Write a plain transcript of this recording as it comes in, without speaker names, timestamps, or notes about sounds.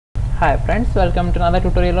Hi friends, welcome to another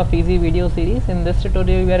tutorial of Easy video series. In this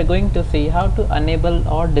tutorial we are going to see how to enable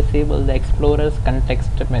or disable the Explorer's context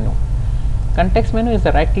menu. Context menu is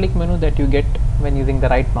a right click menu that you get when using the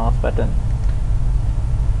right mouse button.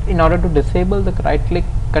 In order to disable the right click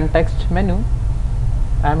context menu,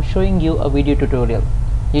 I am showing you a video tutorial.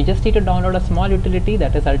 You just need to download a small utility,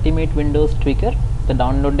 that is Ultimate Windows Tweaker. The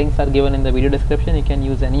download links are given in the video description. You can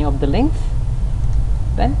use any of the links.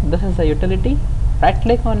 Then this is the utility. Right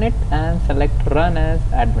click on it and select run as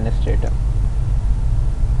administrator.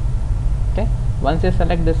 Okay, once you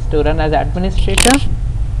select this to run as administrator,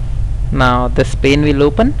 now this pane will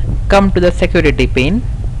open. Come to the security pane,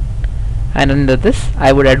 and under this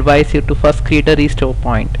I would advise you to first create a restore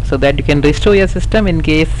point so that you can restore your system in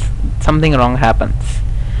case something wrong happens.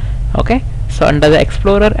 Okay, so under the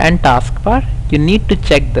Explorer and taskbar you need to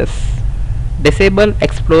check this disable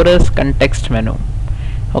Explorer's context menu.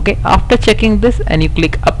 Okay, after checking this and you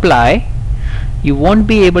click apply, you won't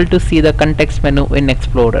be able to see the context menu in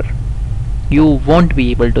Explorer. You won't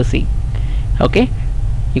be able to see. Okay,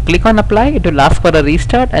 you click on apply, it will ask for a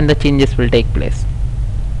restart and the changes will take place.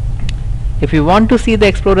 If you want to see the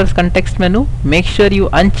Explorer's context menu, make sure you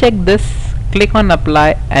uncheck this, click on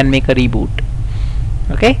apply and make a reboot.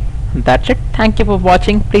 Okay, that's it. Thank you for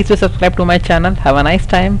watching. Please do subscribe to my channel. Have a nice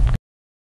time.